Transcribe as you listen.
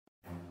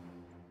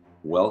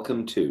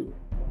Welcome to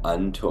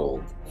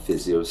Untold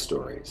Physio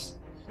Stories,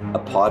 a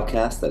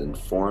podcast that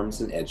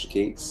informs and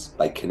educates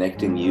by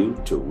connecting you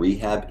to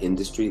rehab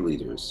industry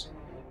leaders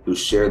who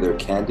share their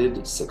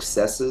candid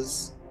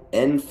successes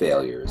and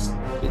failures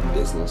in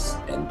business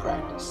and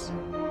practice.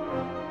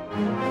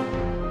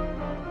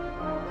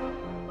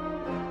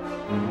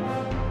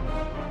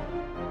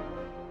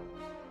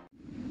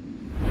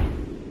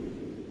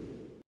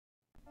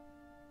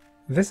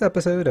 This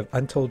episode of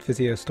Untold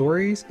Physio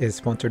Stories is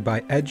sponsored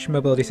by Edge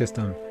Mobility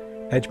System.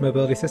 Edge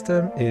Mobility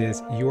System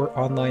is your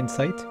online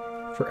site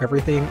for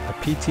everything a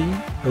PT,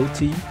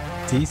 OT,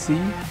 DC,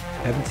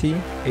 MT,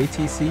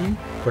 ATC,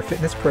 or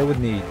fitness pro would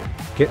need.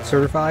 Get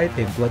certified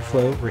in blood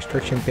flow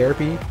restriction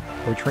therapy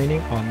or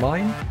training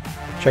online.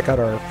 Check out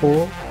our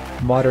full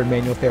modern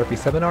manual therapy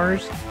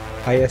seminars,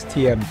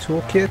 ISTM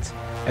toolkit,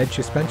 Edge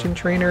suspension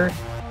trainer,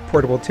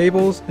 portable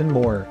tables, and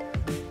more.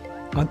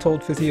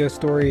 Untold Physio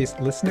Stories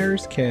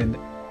listeners can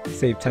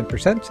save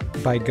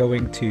 10% by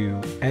going to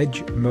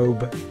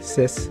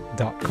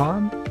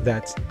edgemobsys.com.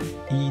 That's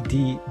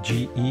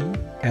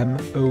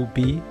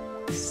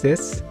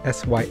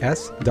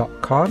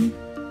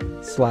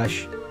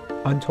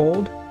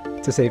edgemobsys.com/untold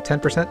to save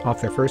 10%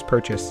 off their first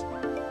purchase.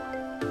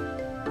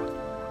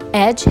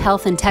 Edge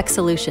Health and Tech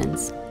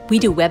Solutions. We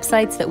do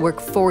websites that work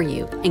for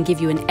you and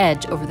give you an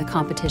edge over the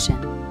competition.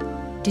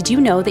 Did you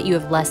know that you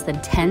have less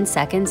than 10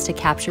 seconds to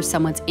capture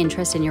someone's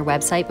interest in your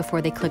website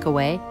before they click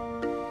away?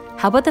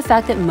 How about the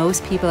fact that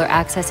most people are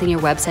accessing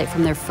your website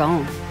from their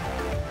phone?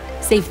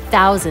 Save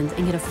thousands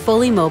and get a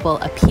fully mobile,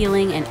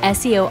 appealing, and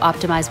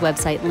SEO-optimized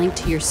website linked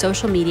to your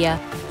social media,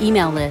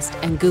 email list,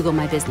 and Google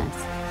My Business.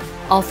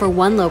 All for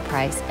one low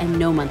price and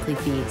no monthly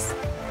fees.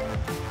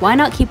 Why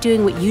not keep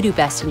doing what you do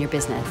best in your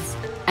business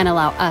and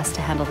allow us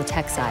to handle the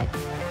tech side?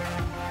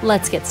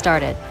 Let's get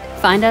started.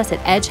 Find us at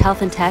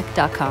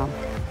edgehealthandtech.com.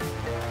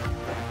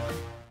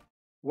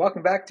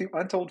 Welcome back to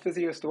Untold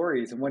Physio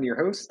Stories. I'm one of your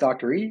hosts,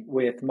 Dr. E,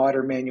 with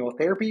Modern Manual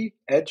Therapy,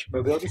 Edge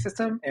Mobility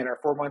System, and our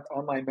 4-month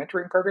online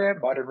mentoring program,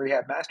 Modern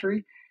Rehab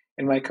Mastery.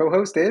 And my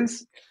co-host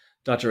is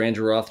Dr.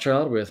 Andrew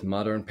Rothschild with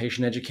Modern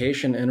Patient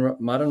Education and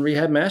Modern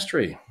Rehab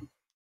Mastery.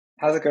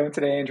 How's it going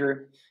today,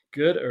 Andrew?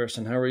 Good,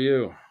 Urson. How are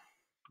you?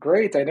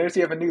 Great. I noticed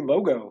you have a new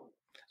logo.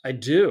 I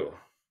do.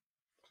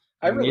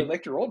 I really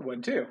liked your old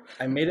one too.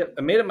 I made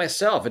it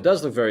myself. It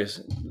does look very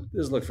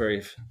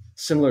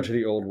similar to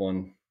the old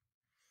one.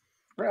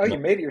 Oh, you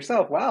made it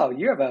yourself. Wow,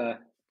 you have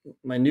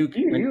my new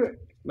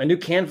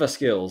Canva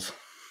skills.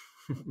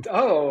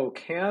 Oh,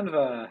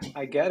 Canva.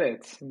 I get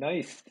it.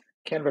 Nice.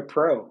 Canva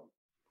Pro.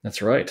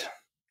 That's right.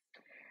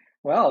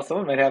 Well,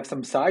 someone might have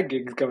some side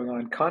gigs going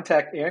on.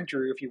 Contact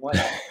Andrew if you want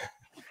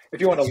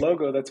a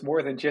logo that's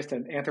more than just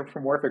an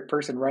anthropomorphic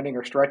person running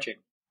or stretching.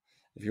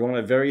 If you want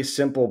a very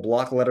simple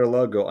block letter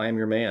logo, I am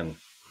your man.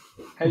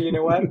 Hey, you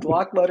know what?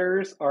 Block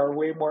letters are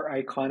way more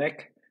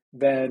iconic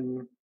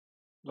than,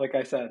 like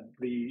I said,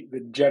 the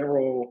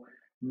general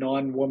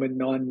non-woman,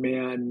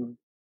 non-man,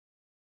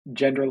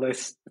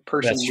 genderless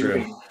person. That's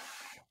true.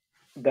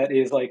 That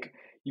is like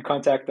you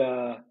contact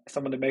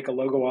someone to make a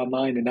logo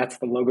online, and that's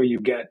the logo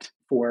you get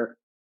for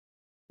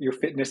your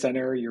fitness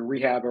center, your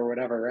rehab, or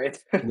whatever, right?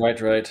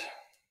 Right.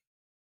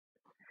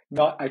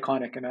 Not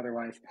iconic and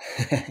otherwise.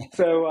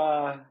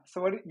 So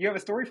what you have a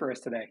story for us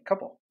today?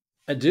 Couple.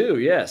 I do,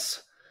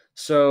 yes.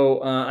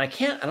 So I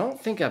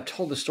don't think I've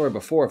told the story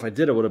before. If I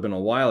did, it would have been a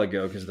while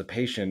ago because the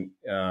patient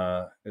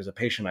is a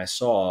patient I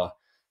saw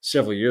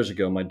several years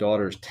ago. My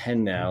daughter's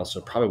 10 now,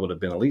 so probably would have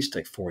been at least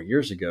like 4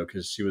 years ago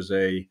because she was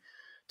a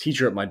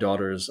teacher at my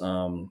daughter's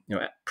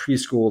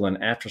preschool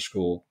and after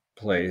school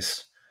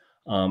place.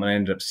 And I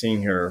ended up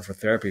seeing her for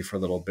therapy for a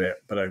little bit.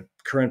 But a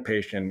current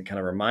patient kind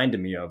of reminded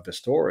me of the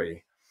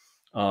story.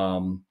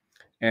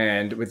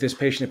 And with this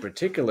patient in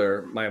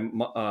particular,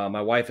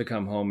 my wife had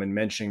come home and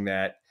mentioning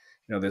that,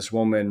 this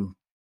woman,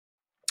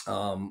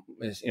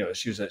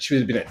 she was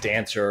been a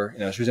dancer,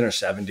 she was in her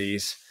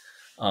 70s.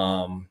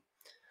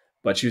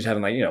 But she was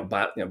having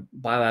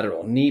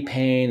bilateral knee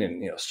pain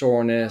and,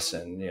 soreness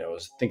and,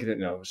 was thinking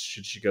that,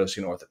 should she go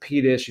see an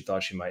orthopedist? She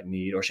thought she might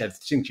need, or she had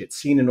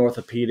seen an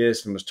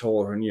orthopedist and was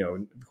told her,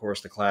 of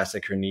course, the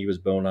classic, her knee was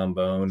bone on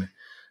bone.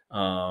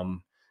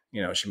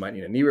 She might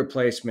need a knee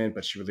replacement,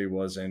 but she really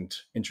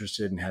wasn't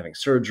interested in having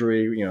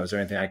surgery. Is there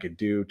anything I could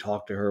do?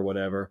 Talk to her,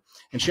 whatever.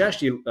 And she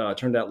actually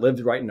turned out lived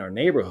right in our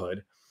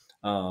neighborhood.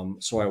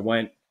 So I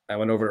went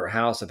over to her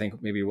house, I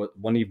think maybe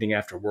one evening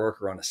after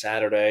work or on a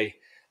Saturday,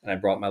 and I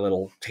brought my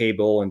little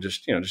table and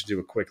just do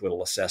a quick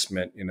little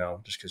assessment,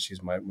 just because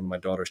she's one of my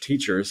daughter's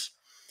teachers.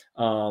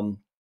 And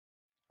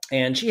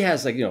she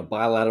has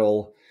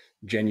bilateral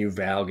genu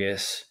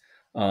valgus,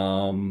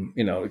 kind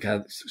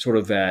of sort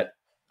of that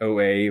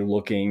OA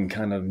looking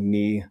kind of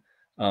knee,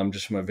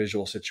 just from a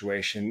visual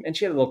situation. And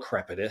she had a little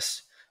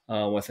crepitus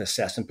with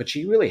assessment, but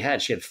she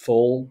had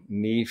full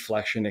knee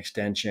flexion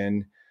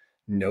extension,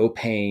 no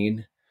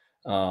pain.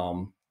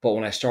 But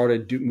when I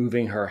started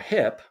moving her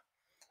hip,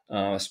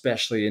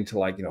 especially into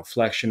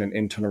flexion and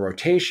internal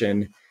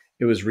rotation,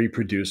 it was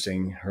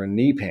reproducing her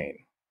knee pain.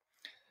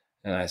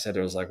 And I said,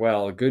 it was like,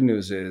 well, the good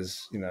news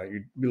is,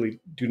 you really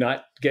do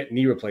not get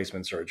knee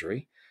replacement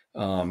surgery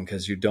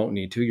because you don't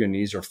need to. Your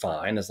knees are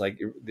fine. It's like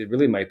it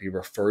really might be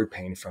referred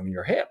pain from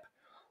your hip.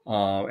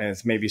 And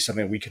it's maybe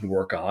something we can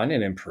work on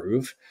and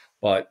improve.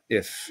 But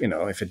if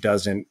it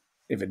doesn't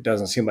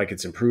seem like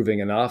it's improving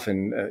enough,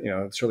 and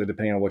certainly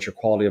depending on what your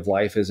quality of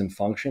life is and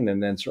function,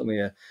 and then certainly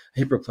a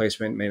hip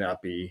replacement may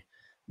not be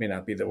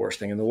the worst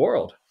thing in the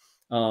world.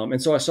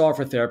 And so I saw her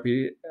for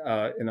therapy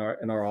in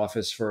our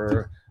office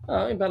for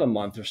about a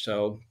month or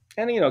so,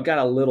 and got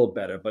a little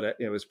better, but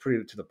it was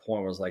pretty to the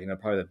point where it was like,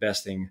 probably the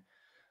best thing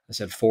I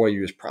said for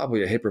you is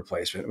probably a hip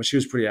replacement, which she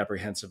was pretty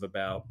apprehensive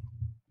about.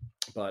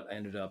 But I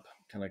ended up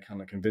kind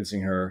of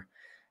convincing her,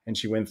 and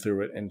she went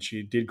through it, and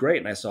she did great.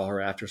 And I saw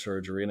her after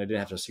surgery, and I didn't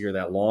have to see her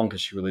that long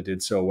because she really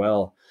did so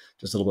well.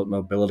 Just a little bit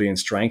of mobility and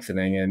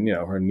strengthening, and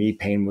her knee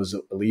pain was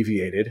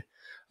alleviated,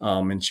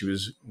 and she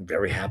was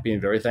very happy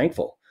and very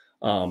thankful.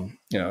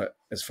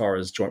 As far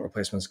as joint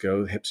replacements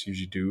go, hips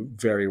usually do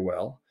very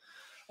well.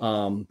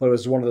 But it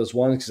was one of those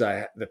ones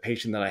because the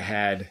patient that I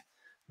had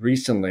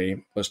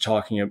recently was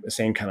talking the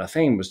same kind of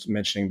thing, was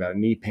mentioning about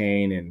knee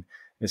pain and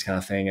this kind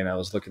of thing. And I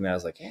was looking at it, I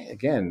was like, hey,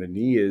 again,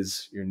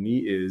 your knee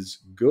is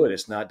good.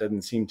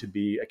 Doesn't seem to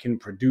be, I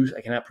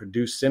cannot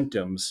produce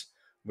symptoms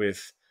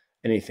with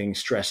anything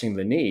stressing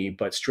the knee,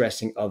 but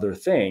stressing other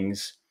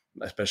things,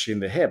 especially in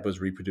the hip, was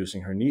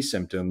reproducing her knee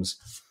symptoms.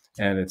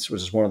 And it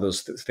was just one of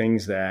those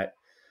things that,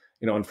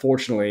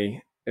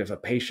 unfortunately, if a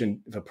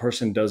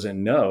person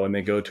doesn't know and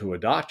they go to a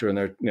doctor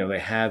and they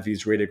have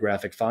these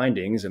radiographic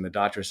findings and the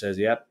doctor says,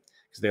 yep,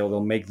 because they'll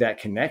make that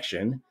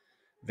connection,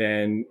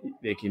 then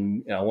they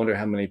can, I wonder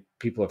how many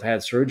people have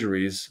had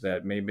surgeries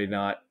that maybe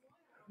not,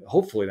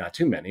 hopefully not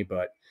too many,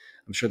 but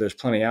I'm sure there's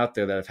plenty out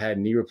there that have had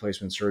knee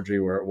replacement surgery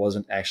where it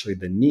wasn't actually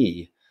the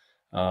knee.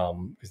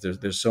 Because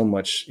there's so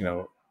much,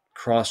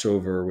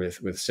 crossover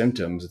with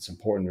symptoms. It's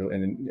important.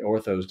 And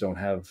orthos don't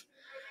have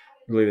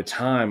really the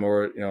time,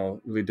 or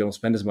really don't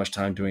spend as much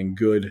time doing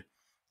good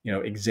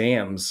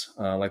exams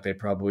like they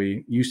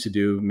probably used to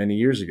do many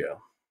years ago.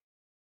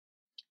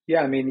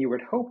 Yeah, I mean, you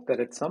would hope that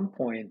at some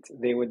point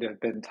they would have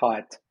been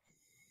taught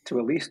to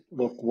at least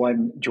look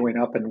one joint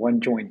up and one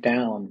joint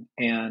down.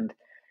 And,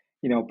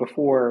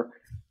 before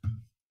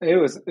it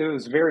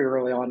was very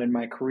early on in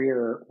my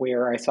career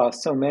where I saw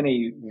so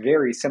many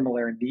very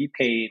similar knee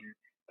pain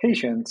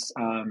patients.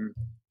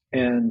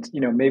 And,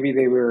 maybe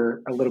they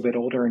were a little bit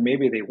older and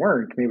maybe they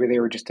weren't. Maybe they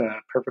were just a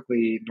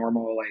perfectly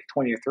normal, like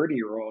 20 or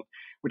 30-year-old,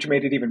 which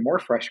made it even more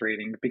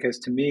frustrating because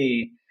to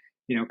me,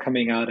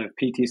 coming out of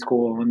PT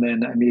school and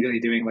then immediately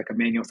doing like a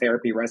manual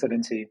therapy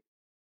residency,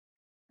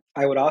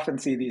 I would often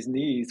see these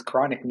knees,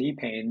 chronic knee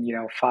pain,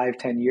 5,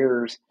 10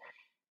 years.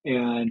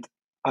 And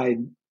I,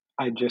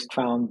 I just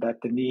found that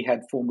the knee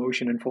had full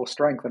motion and full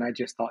strength. And I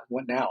just thought,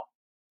 what now?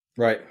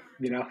 Right.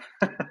 You know?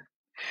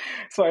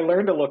 So I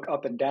learned to look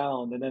up and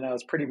down, and then I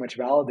was pretty much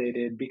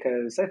validated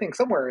because I think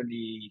somewhere in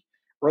the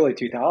early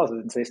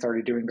 2000s they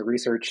started doing the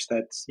research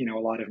that's a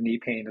lot of knee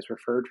pain is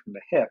referred from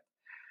the hip.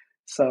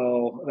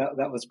 So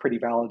that was pretty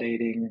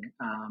validating.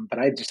 But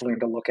I just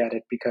learned to look at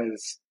it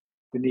because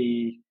the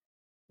knee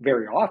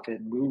very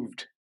often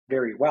moved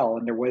very well,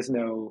 and there was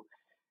no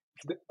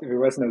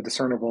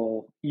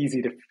discernible,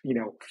 easy to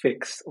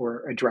fix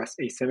or address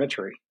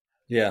asymmetry.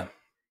 Yeah.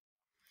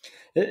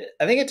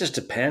 I think it just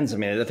depends. I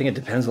mean, I think it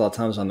depends a lot of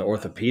times on the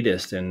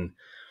orthopedist, and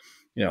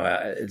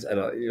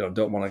I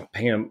don't want to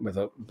paint them with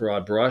a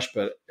broad brush,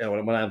 but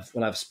when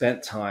I've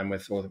spent time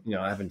with,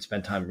 I haven't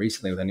spent time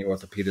recently with any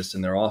orthopedists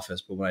in their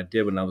office, but when I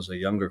did when I was a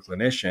younger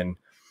clinician,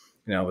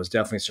 I was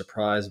definitely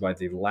surprised by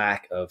the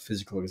lack of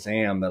physical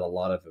exam that a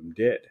lot of them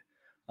did.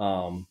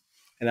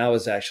 And I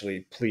was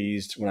actually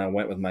pleased when I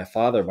went with my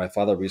father. My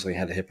father recently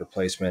had a hip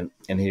replacement,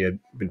 and he had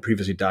been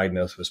previously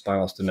diagnosed with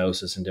spinal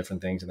stenosis and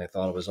different things, and they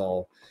thought it was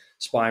all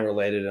spine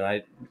related, and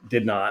I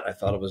did not. I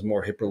thought it was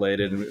more hip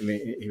related, and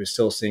he was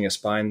still seeing a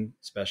spine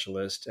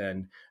specialist.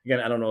 And again,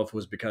 I don't know if it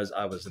was because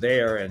I was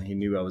there and he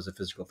knew I was a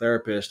physical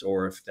therapist,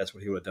 or if that's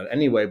what he would have done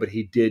anyway, but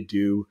he did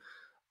do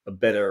a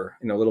better,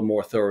 a little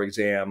more thorough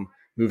exam,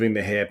 moving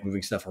the hip,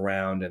 moving stuff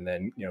around, and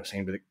then,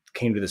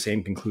 came to the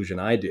same conclusion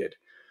I did.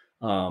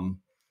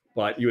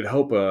 But you would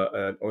hope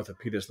an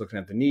orthopedist looking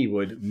at the knee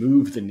would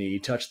move the knee,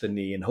 touch the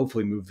knee, and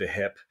hopefully move the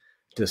hip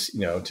to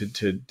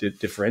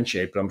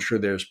differentiate. But I'm sure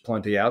there's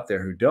plenty out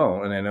there who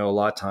don't. And I know a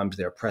lot of times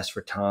they're pressed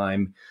for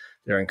time.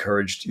 They're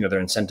encouraged,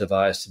 they're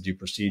incentivized to do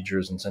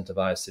procedures,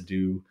 incentivized to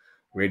do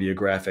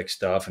radiographic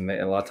stuff. And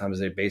a lot of times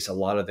they base a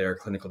lot of their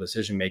clinical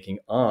decision-making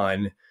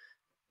on,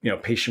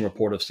 patient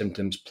report of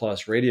symptoms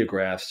plus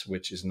radiographs,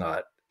 which is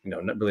not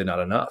really not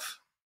enough.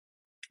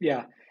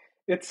 Yeah,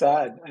 it's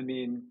sad. I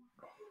mean,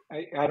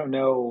 I don't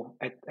know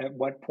at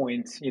what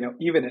point,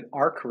 even in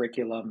our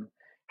curriculum,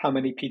 how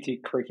many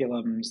PT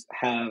curriculums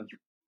have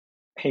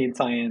pain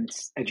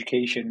science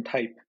education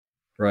type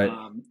Right.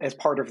 as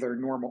part of their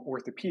normal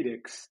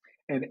orthopedics.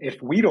 And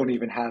if we don't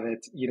even have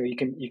it, you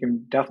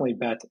can definitely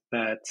bet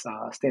that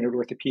standard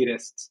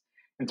orthopedists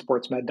and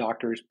sports med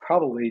doctors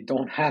probably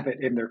don't have it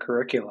in their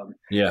curriculum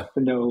Yeah. to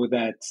know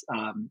that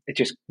it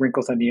just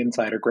wrinkles on the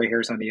inside or gray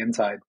hairs on the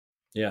inside.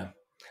 Yeah.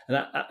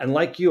 And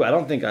like you, I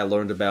don't think I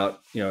learned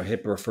about,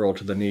 hip referral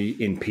to the knee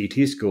in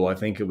PT school. I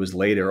think it was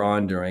later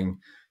on during,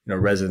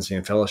 residency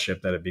and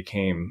fellowship that it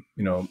became,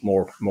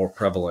 more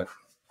prevalent.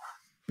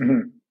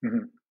 Mm-hmm.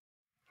 Mm-hmm.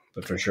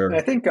 But for sure. And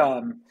I think,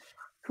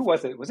 who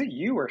was it? Was it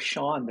you or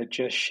Sean that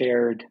just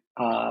shared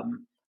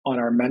on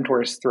our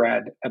mentors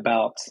thread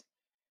about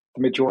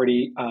the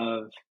majority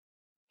of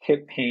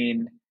hip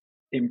pain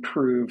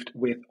improved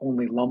with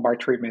only lumbar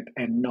treatment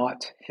and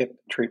not hip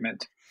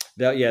treatment?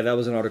 That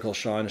was an article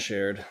Sean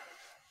shared.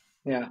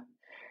 Yeah.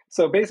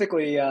 So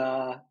basically,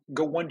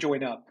 go one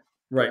joint up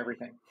for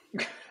everything.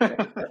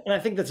 And I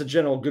think that's a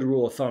general good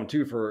rule of thumb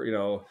too for,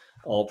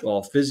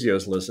 all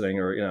physios listening,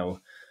 or,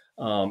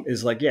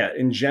 is like,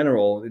 in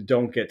general,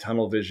 don't get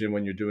tunnel vision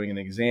when you're doing an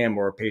exam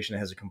or a patient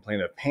has a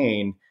complaint of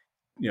pain.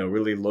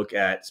 Really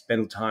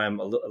spend time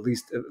at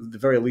the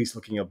very least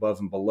looking above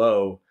and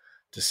below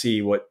to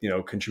see what,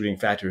 contributing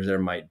factors there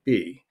might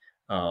be.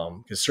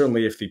 Because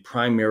certainly if the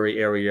primary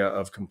area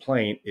of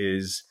complaint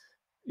is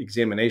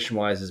examination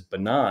wise is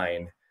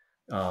benign,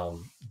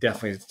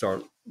 definitely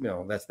start,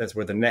 that's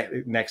where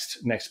the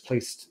next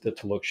place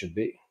to look should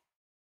be.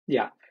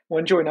 Yeah.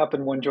 One joint up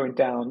and one joint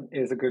down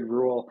is a good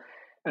rule.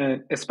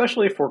 And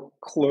especially for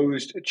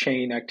closed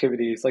chain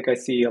activities, like I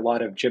see a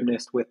lot of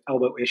gymnasts with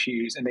elbow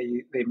issues, and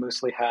they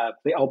mostly have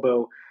the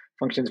elbow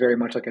functions very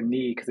much like a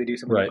knee because they do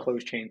some of the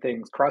closed chain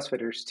things.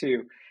 CrossFitters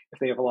too, if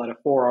they have a lot of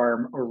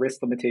forearm or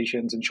wrist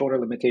limitations and shoulder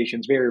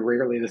limitations, very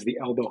rarely does the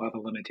elbow have a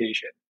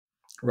limitation.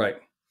 Right.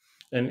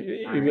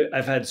 And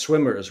I've had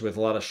swimmers with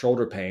a lot of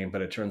shoulder pain,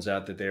 but it turns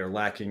out that they are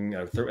lacking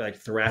like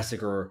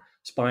thoracic or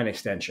spine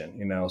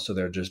extension, so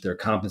they're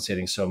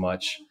compensating so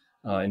much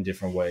in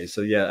different ways.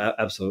 So yeah,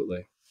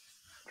 absolutely.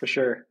 For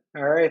sure.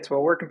 All right.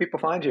 Well, where can people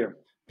find you?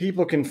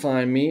 People can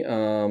find me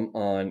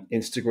on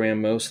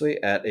Instagram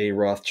mostly at a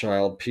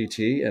Rothschild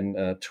PT,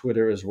 and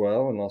Twitter as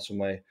well, and also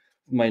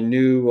my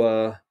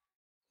new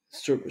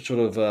sort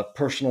of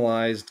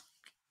personalized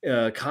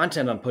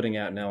content I'm putting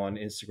out now on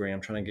Instagram.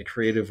 I'm trying to get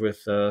creative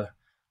with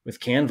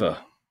Canva.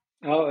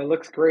 Oh, it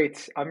looks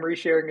great. I'm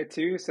resharing it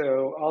too.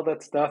 So all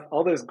that stuff,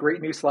 all those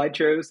great new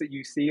slideshows that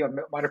you see on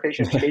Minor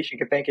Patient Education,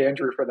 you can thank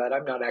Andrew for that.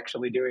 I'm not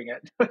actually doing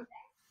it.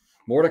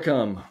 More to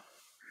come.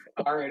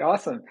 All right.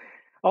 Awesome.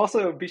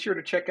 Also, be sure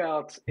to check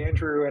out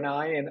Andrew and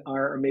I and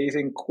our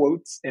amazing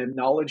quotes and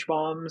knowledge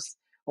bombs,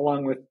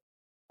 along with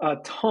a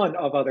ton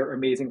of other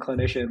amazing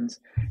clinicians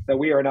that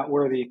we are not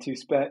worthy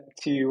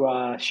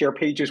to share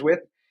pages with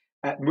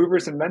at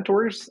Movers and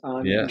Mentors.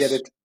 You can get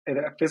it in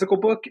a physical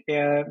book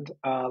and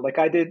like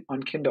I did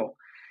on Kindle.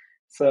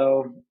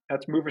 So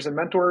that's Movers and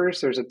Mentors.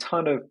 There's a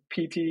ton of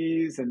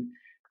PTs and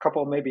a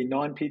couple maybe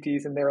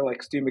non-PTs in there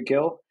like Stu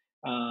McGill.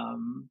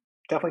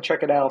 Definitely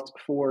check it out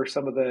for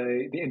some of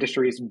the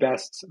industry's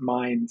best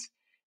minds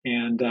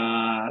and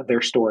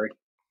their story.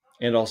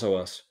 And also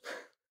us.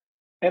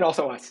 And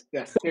also us.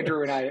 Yes.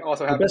 Andrew and I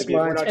also have to be.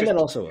 And then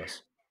also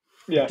us.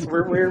 Yes.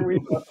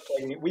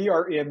 We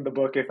are in the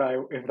book if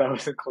that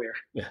wasn't clear.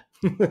 Yeah.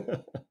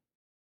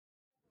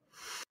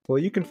 Well,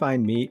 you can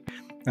find me,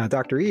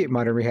 Dr. E at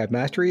Modern Rehab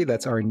Mastery.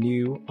 That's our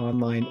new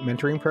online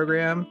mentoring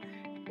program.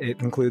 It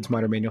includes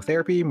modern manual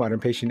therapy, modern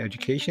patient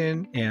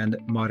education, and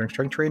modern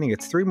strength training.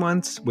 It's 3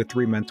 months with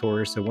 3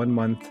 mentors. So 1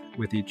 month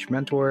with each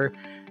mentor,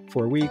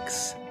 4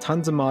 weeks,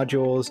 tons of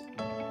modules,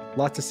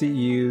 lots of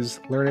CEUs,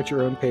 learn at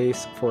your own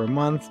pace for a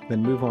month,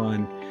 then move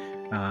on.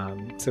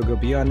 So go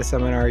beyond the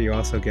seminar. You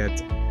also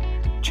get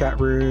chat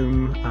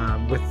room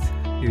with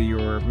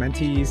your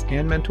mentees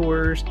and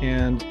mentors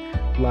and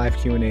live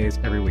Q&As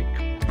every week.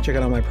 Check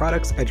out all my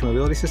products, Edge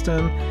Mobility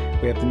System.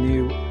 We have the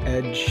new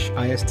Edge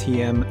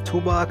ISTM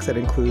toolbox that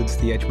includes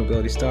the Edge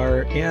Mobility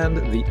Star and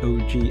the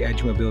OG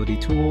Edge Mobility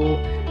tool,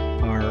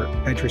 our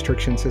Edge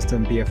Restriction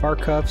System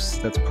BFR cuffs.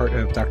 That's part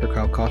of Dr.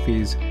 Kyle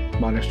Coffey's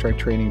Modern Strength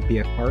Training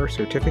BFR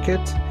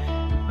certificate.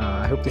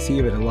 I hope to see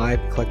you at a live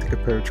eclectic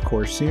approach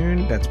course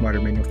soon. That's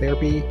Modern Manual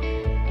Therapy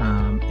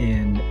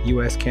in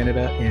US,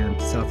 Canada, and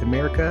South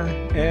America.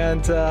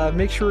 And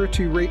make sure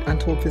to rate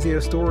Untold Physio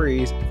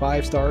Stories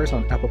 5 stars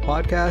on Apple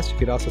Podcasts. You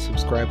could also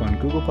subscribe on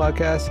Google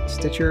Podcasts,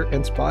 Stitcher,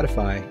 and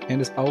Spotify. And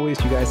as always,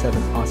 you guys have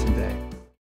an awesome day.